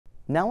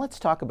Now let's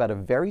talk about a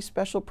very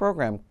special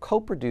program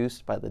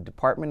co-produced by the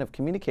Department of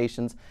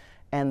Communications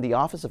and the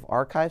Office of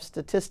Archive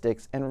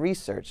Statistics and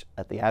Research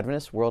at the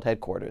Adventist World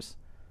Headquarters.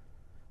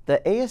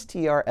 The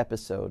ASTR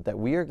episode that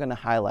we are going to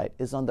highlight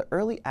is on the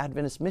early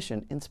Adventist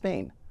mission in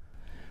Spain.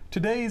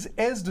 Today's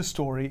ASTR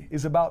story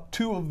is about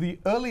two of the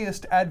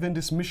earliest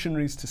Adventist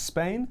missionaries to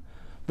Spain,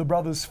 the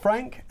brothers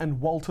Frank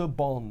and Walter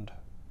Bond.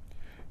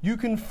 You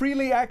can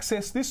freely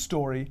access this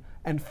story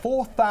and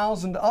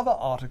 4,000 other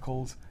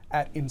articles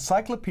at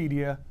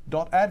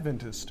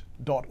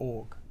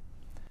encyclopedia.adventist.org.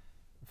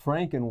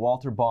 Frank and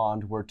Walter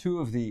Bond were two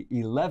of the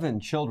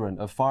 11 children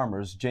of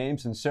farmers,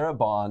 James and Sarah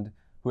Bond,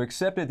 who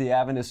accepted the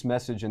Adventist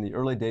message in the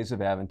early days of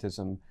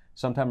Adventism,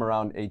 sometime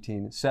around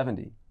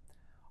 1870.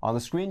 On the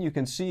screen you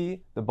can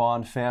see the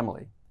Bond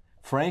family.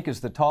 Frank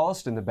is the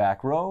tallest in the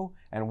back row,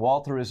 and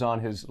Walter is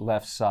on his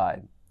left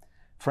side.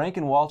 Frank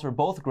and Walter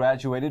both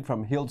graduated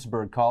from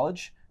Healdsburg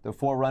College, the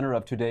forerunner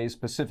of today's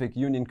Pacific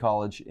Union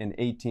College, in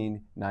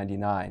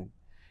 1899.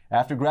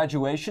 After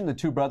graduation, the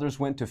two brothers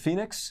went to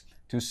Phoenix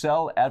to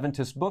sell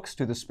Adventist books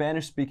to the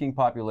Spanish-speaking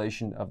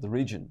population of the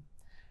region.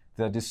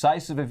 The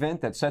decisive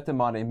event that set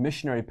them on a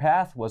missionary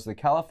path was the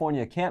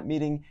California camp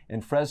meeting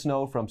in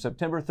Fresno from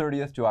September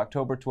 30th to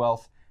October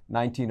 12th,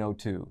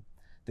 1902.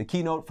 The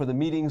keynote for the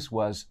meetings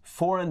was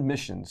foreign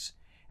missions,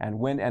 and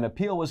when an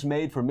appeal was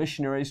made for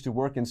missionaries to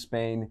work in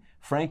Spain,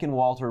 Frank and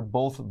Walter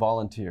both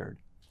volunteered.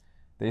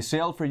 They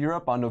sailed for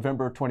Europe on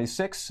November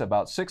 26,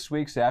 about 6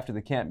 weeks after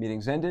the camp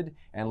meetings ended,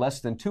 and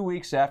less than 2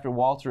 weeks after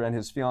Walter and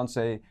his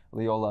fiancée,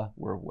 Leola,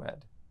 were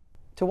wed.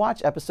 To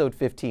watch episode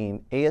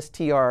 15,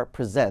 ASTR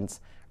Presents,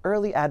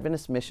 Early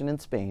Adventist Mission in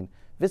Spain,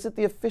 visit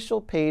the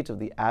official page of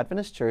the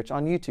Adventist Church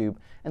on YouTube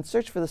and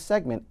search for the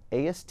segment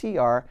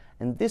ASTR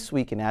and This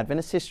Week in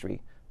Adventist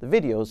History. The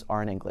videos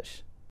are in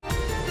English.